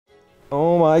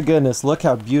Oh my goodness, look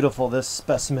how beautiful this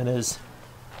specimen is.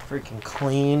 Freaking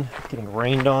clean, getting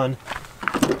rained on.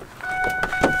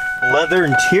 Leather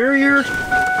interior.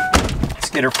 Let's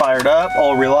get her fired up,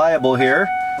 all reliable here.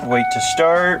 Wait to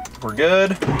start, we're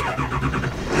good.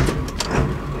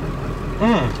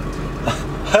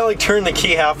 I like turned the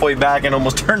key halfway back and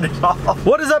almost turned it off.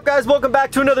 What is up, guys? Welcome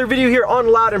back to another video here on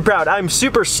Loud and Proud. I'm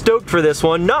super stoked for this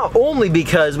one, not only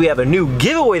because we have a new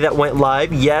giveaway that went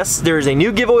live. Yes, there is a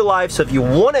new giveaway live, so if you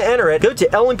want to enter it, go to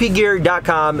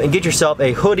lmpgear.com and get yourself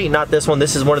a hoodie. Not this one,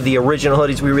 this is one of the original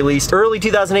hoodies we released early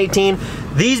 2018.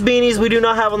 These beanies we do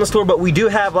not have on the store, but we do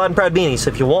have Loud and Proud beanies. So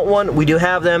if you want one, we do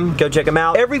have them. Go check them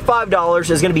out. Every $5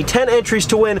 is going to be 10 entries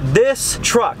to win this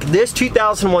truck, this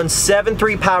 2001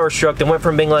 7.3 Powerstroke that went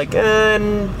from being like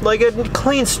a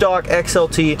clean stock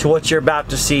XLT to what you're about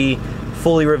to see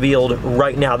fully revealed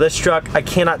right now. This truck, I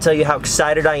cannot tell you how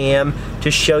excited I am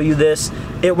to show you this.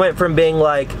 It went from being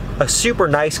like a super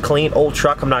nice, clean old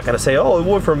truck. I'm not gonna say, oh, it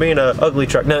went from being an ugly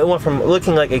truck. No, it went from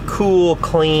looking like a cool,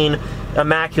 clean,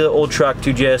 immaculate old truck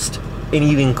to just an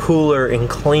even cooler and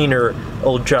cleaner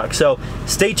old truck. So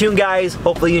stay tuned, guys.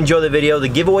 Hopefully you enjoy the video. The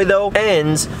giveaway though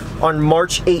ends on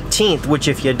March 18th, which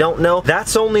if you don't know,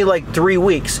 that's only like 3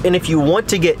 weeks. And if you want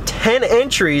to get 10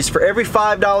 entries for every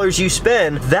 $5 you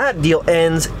spend, that deal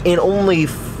ends in only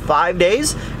 5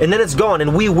 days, and then it's gone,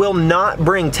 and we will not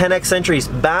bring 10x entries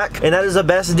back, and that is the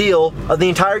best deal of the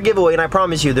entire giveaway, and I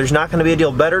promise you there's not going to be a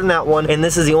deal better than that one, and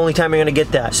this is the only time you're going to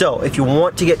get that. So if you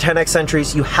want to get 10x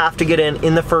entries, you have to get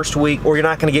in the first week, or you're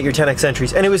not going to get your 10x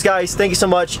entries. Anyways, guys, thank you so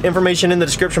much. Information in the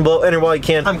description below, enter while you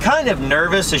can. I'm kind of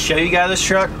nervous to show you guys this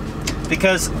truck,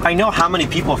 because I know how many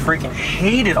people freaking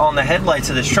hated on the headlights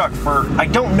of this truck for I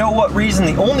don't know what reason.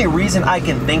 The only reason I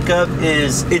can think of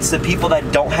is it's the people that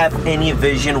don't have any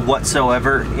vision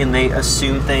whatsoever, and they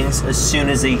assume things as soon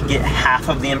as they get half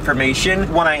of the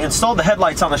information. When I installed the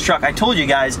headlights on this truck, I told you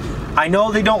guys, I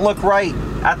know they don't look right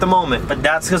at the moment, but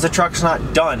that's because the truck's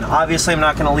not done. Obviously, I'm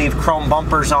not gonna leave chrome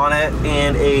bumpers on it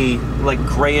and a like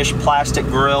grayish plastic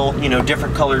grille, you know,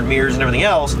 different colored mirrors and everything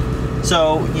else.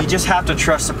 So you just have to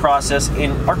trust the process,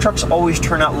 and our trucks always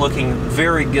turn out looking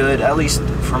very good, at least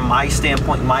from my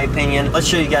standpoint, in my opinion. Let's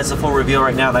show you guys the full reveal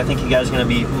right now, and I think you guys are going to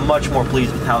be much more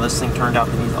pleased with how this thing turned out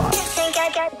than you thought.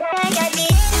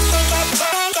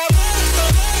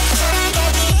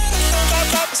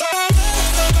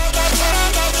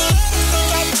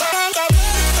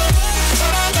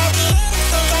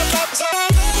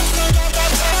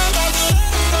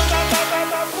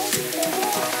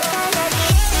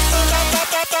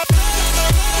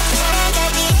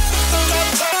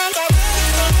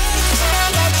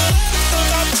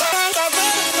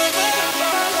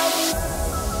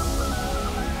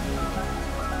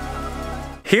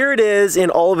 Here it is in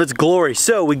all of its glory.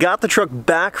 So we got the truck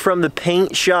back from the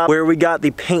paint shop where we got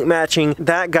the paint matching.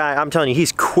 That guy, I'm telling you,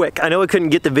 he's quick. I know I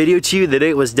couldn't get the video to you the day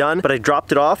it was done, but I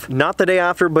dropped it off. Not the day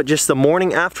after, but just the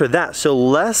morning after that. So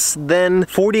less than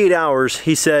 48 hours,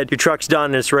 he said, your truck's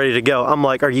done and it's ready to go. I'm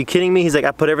like, are you kidding me? He's like,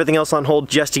 I put everything else on hold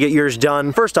just to get yours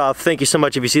done. First off, thank you so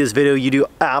much. If you see this video, you do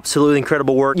absolutely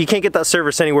incredible work. You can't get that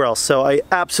service anywhere else, so I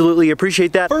absolutely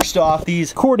appreciate that. First off,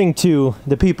 these, according to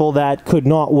the people that could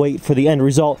not wait for the end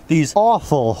result, these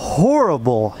awful,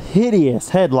 horrible, hideous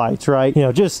headlights, right? You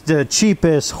know, just the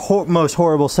cheapest, most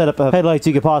horrible setup of headlights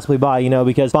you could possibly buy, you know,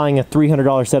 because buying a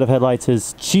 $300 set of headlights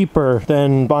is cheaper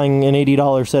than buying an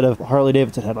 $80 set of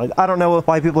Harley-Davidson headlights. I don't know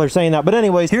why people are saying that, but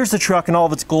anyways, here's the truck in all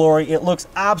of its glory. It looks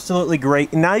absolutely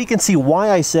great. And now you can see why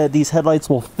I said these headlights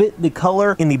will fit the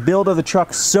color and the build of the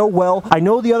truck so well. I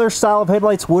know the other style of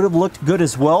headlights would have looked good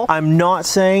as well. I'm not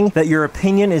saying that your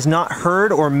opinion is not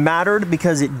heard or mattered,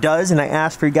 because it does, and I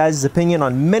asked for you guys' opinion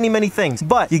on many things,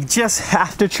 but you just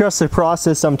have to trust the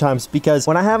process sometimes, because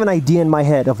when I have an idea in my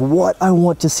head of what I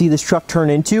want to see this truck turn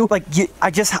into, like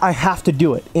I have to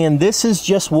do it, and this is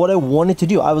just what I wanted to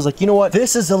do. I was like, you know what,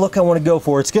 this is the look I want to go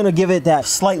for. It's gonna give it that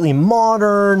slightly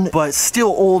modern but still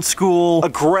old school,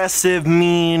 aggressive,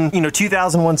 mean, you know,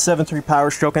 2001 7.3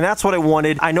 Powerstroke, and that's what I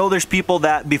wanted. I know there's people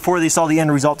that before they saw the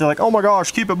end result, they're like, oh my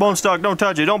gosh, keep it bone stock, don't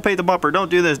touch it, don't paint the bumper, don't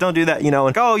do this, don't do that, you know,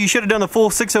 and oh, you should have done the full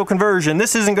 6.0 conversion.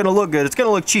 This isn't gonna look good, it's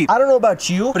gonna look cheap. I don't know about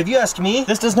you, but if you ask me,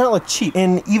 this does not look cheap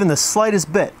in even the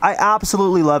slightest bit. I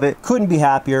absolutely love it, couldn't be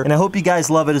happier, and I hope you guys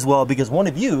love it as well, because one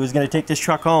of you is gonna take this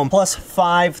truck home plus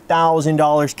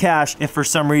 $5,000 cash. If for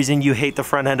some reason you hate the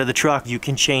front end of the truck, you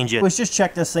can change it. Let's just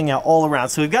check this thing out all around.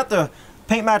 So we've got the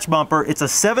paint match bumper. It's a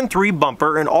 7.3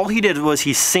 bumper, and all he did was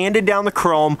he sanded down the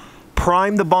chrome,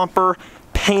 primed the bumper,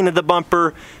 painted the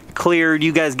bumper, cleared.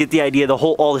 You guys get the idea,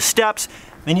 all the steps.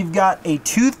 Then you've got a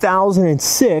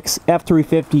 2006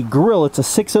 F350 grill. It's a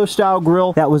 6.0 style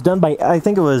grill that was done by, I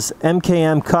think it was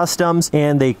MKM Customs,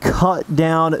 and they cut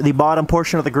down the bottom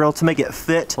portion of the grill to make it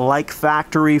fit like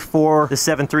factory for the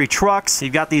 7.3 trucks.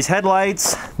 You've got these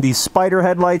headlights, these spider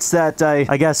headlights that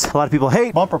I guess a lot of people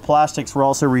hate. Bumper plastics were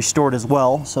also restored as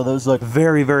well, so those look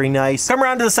very, very nice. Come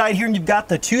around to the side here and you've got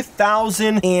the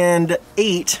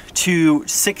 2008 to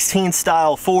 16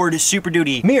 style Ford Super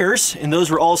Duty mirrors, and those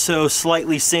were also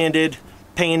slightly sanded,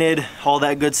 painted, all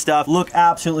that good stuff. Look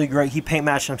absolutely great. He paint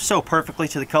matched them so perfectly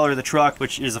to the color of the truck,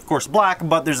 which is of course black,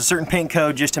 but there's a certain paint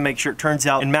code just to make sure it turns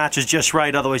out and matches just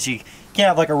right. Otherwise you can't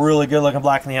have like a really good looking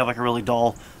black and you have like a really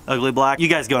dull, ugly black. You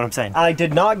guys get what I'm saying. I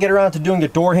did not get around to doing the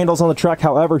door handles on the truck.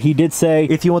 However, he did say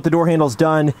if you want the door handles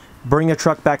done, bring the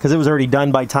truck back, because it was already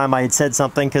done by the time I had said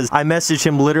something, because I messaged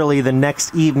him literally the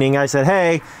next evening. I said,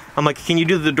 hey, I'm like, can you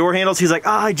do the door handles? He's like,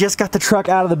 oh, I just got the truck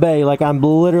out of the bay. Like,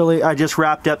 I just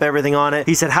wrapped up everything on it.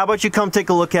 He said, how about you come take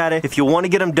a look at it? If you want to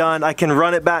get them done, I can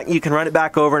run it back. You can run it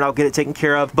back over and I'll get it taken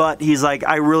care of. But he's like,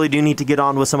 I really do need to get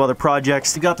on with some other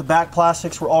projects. You got the back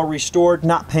plastics were all restored,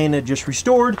 not painted, just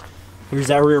restored. Here's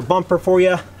that rear bumper for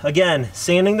you. Again,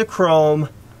 sanding the chrome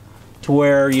to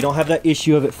where you don't have that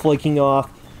issue of it flaking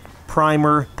off.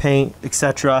 Primer, paint,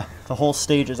 etc. The whole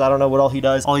stages. I don't know what all he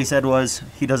does. All he said was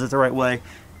he does it the right way,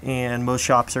 and most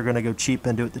shops are gonna go cheap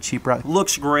and do it the cheap route.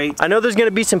 Looks great. I know there's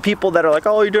gonna be some people that are like,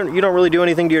 oh, you don't really do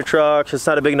anything to your trucks. It's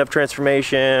not a big enough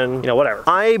transformation, you know, whatever.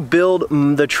 I build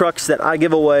the trucks that I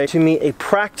give away to meet a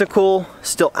practical,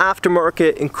 still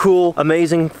aftermarket and cool,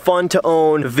 amazing, fun to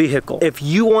own vehicle. If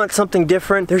you want something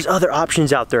different, there's other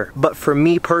options out there. But for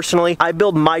me personally, I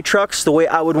build my trucks the way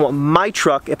I would want my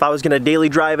truck if I was gonna daily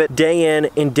drive it day in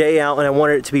and day out, and I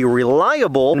wanted it to be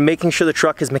reliable, and making sure the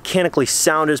truck is mechanically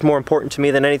sound is more important to me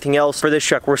than anything else. For this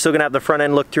truck, we're still gonna have the front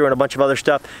end look through and a bunch of other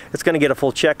stuff. It's gonna get a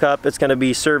full checkup. It's gonna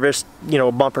be serviced, you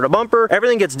know, bumper to bumper.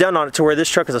 Everything gets done on it to where this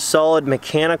truck is a solid,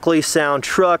 mechanically sound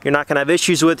truck. You're not gonna have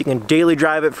issues with. You can daily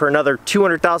drive it for another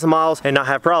 200,000 miles and not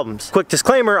have problems. Quick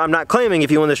disclaimer, I'm not claiming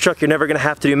if you own this truck, you're never gonna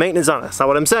have to do maintenance on it. That's not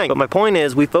what I'm saying. But my point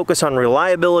is, we focus on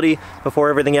reliability before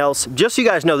everything else. Just so you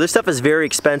guys know, this stuff is very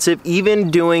expensive. Even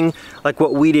doing like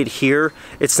what we did here,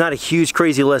 it's not a huge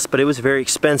crazy list, but it was very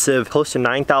expensive. Close to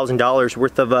 $9,000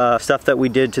 worth of stuff that we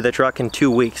did to the truck in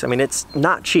 2 weeks. I mean, it's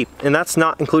not cheap, and that's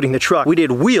not including the truck. We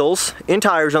did wheels and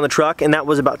tires on the truck, and that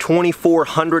was about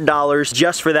 $2,400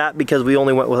 just for that, because we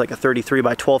only went with like a 33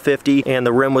 by 1250, and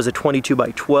the rim was a 22 by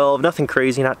 12. Nothing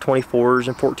crazy, not 24s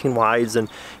and 14 wides, and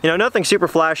you know, nothing super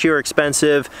flashy or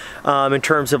expensive in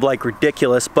terms of like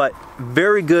ridiculous, but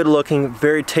very good looking,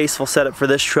 very tasteful setup for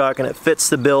this truck, and it fits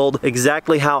the build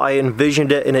exactly how I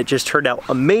envisioned it, and it just turned out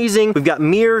amazing. We've got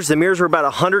mirrors. The mirrors were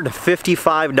about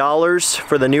 $155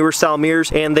 for the newer style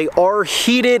mirrors, and they are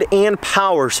heated and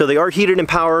power. So they are heated and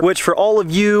power, which for all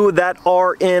of you that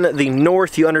are in the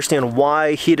north, you understand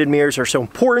why heated mirrors are so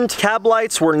important. Cab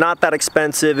lights were not that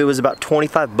expensive. It was about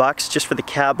 25 bucks just for the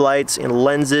cab lights and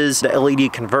lenses, the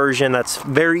LED conversion. That's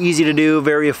very easy to do,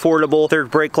 very affordable. Third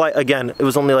brake light, again, it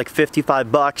was only like 55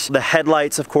 bucks. The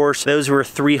headlights, of course, those were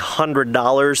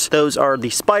 $300. Those are the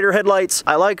spider headlights.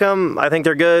 I like them. I think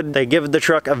they're good. They give the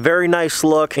truck a very nice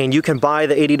look, and you can buy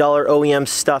the $80 OEM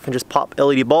stuff and just pop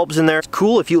LED bulbs in there. It's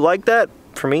cool if you like that.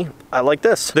 For me, I like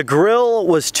this. The grill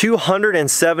was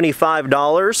 $275.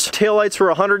 Taillights were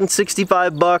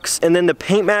 165 bucks, and then the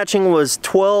paint matching was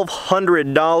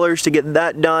 $1,200 to get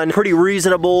that done. Pretty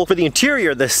reasonable. For the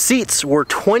interior, the seats were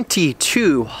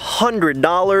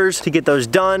 $2,200 to get those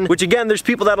done, which again, there's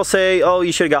people that'll say, oh,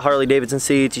 you should have got Harley Davidson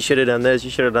seats, you should have done this, you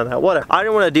should have done that, whatever. I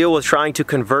didn't want to deal with trying to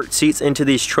convert seats into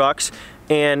these trucks.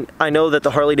 And I know that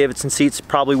the Harley Davidson seats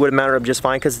probably would have mounted up just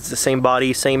fine because it's the same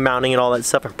body, same mounting and all that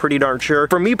stuff. I'm pretty darn sure.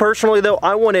 For me personally though,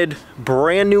 I wanted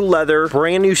brand new leather,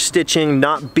 brand new stitching,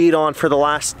 not beat on for the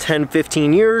last 10,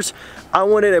 15 years. I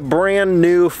wanted a brand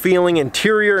new feeling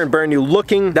interior and brand new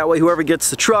looking. That way whoever gets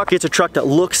the truck gets a truck that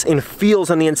looks and feels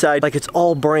on the inside like it's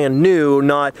all brand new,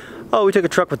 not, oh, we took a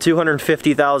truck with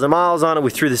 250,000 miles on it,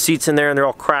 we threw the seats in there and they're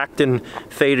all cracked and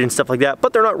faded and stuff like that,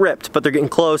 but they're not ripped, but they're getting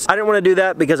close. I didn't want to do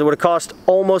that because it would have cost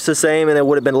almost the same and it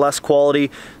would have been less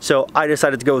quality, so I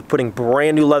decided to go with putting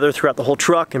brand new leather throughout the whole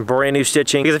truck and brand new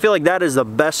stitching, because I feel like that is the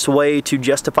best way to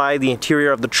justify the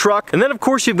interior of the truck. And then of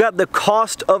course you've got the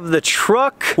cost of the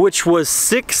truck, which was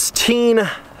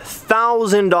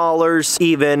 $16,000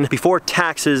 even before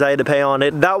taxes I had to pay on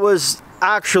it. That was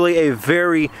actually a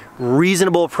very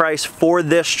reasonable price for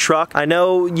this truck. I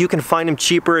know you can find them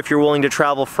cheaper if you're willing to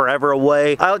travel forever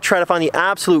away. I'll try to find the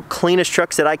absolute cleanest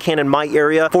trucks that I can in my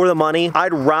area for the money.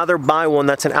 I'd rather buy one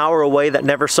that's an hour away that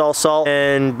never saw salt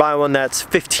and buy one that's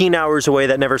 15 hours away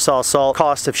that never saw salt.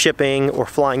 Cost of shipping or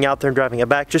flying out there and driving it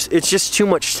back, it's just too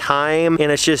much time,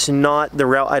 and it's just not the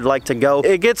route I'd like to go.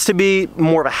 It gets to be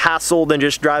more of a hassle than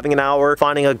just driving an hour,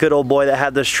 finding a good old boy that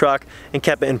had this truck and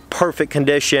kept it in perfect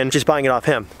condition, just buying it off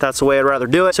him. That's the way I'd rather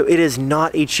do it. So it is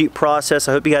not a cheap process.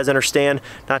 I hope you guys understand.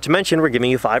 Not to mention, we're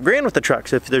giving you $5 grand with the truck.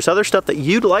 So if there's other stuff that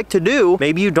you'd like to do,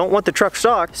 maybe you don't want the truck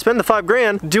stock, spend the $5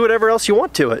 grand, do whatever else you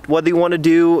want to it. Whether you want to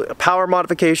do power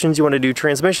modifications, you want to do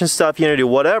transmission stuff, you want to do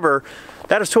whatever,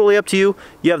 that is totally up to you.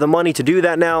 You have the money to do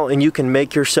that now, and you can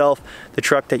make yourself the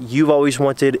truck that you've always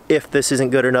wanted if this isn't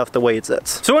good enough the way it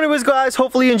sits. So anyways, guys,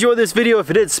 hopefully you enjoyed this video. If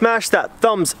it did, smash that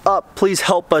thumbs up. Please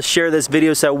help us share this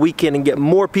video so that we can get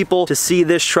more people to see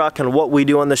this truck and what we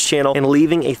do on this channel, and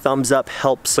leaving a thumbs up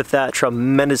helps with that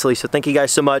tremendously. So thank you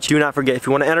guys so much. Do not forget, if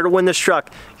you want to enter to win this truck,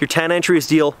 your 10 entries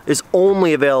deal is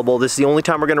only available. This is the only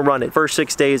time we're going to run it. First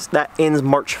 6 days, that ends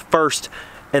March 1st,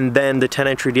 and then the 10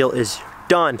 entry deal is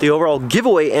done. The overall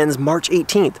giveaway ends March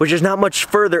 18th, which is not much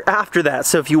further after that.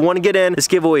 So if you want to get in, this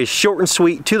giveaway is short and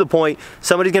sweet, to the point.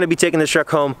 Somebody's going to be taking this truck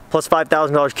home, plus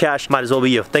 $5,000 cash. Might as well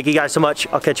be you. Thank you guys so much.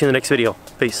 I'll catch you in the next video.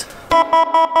 Peace.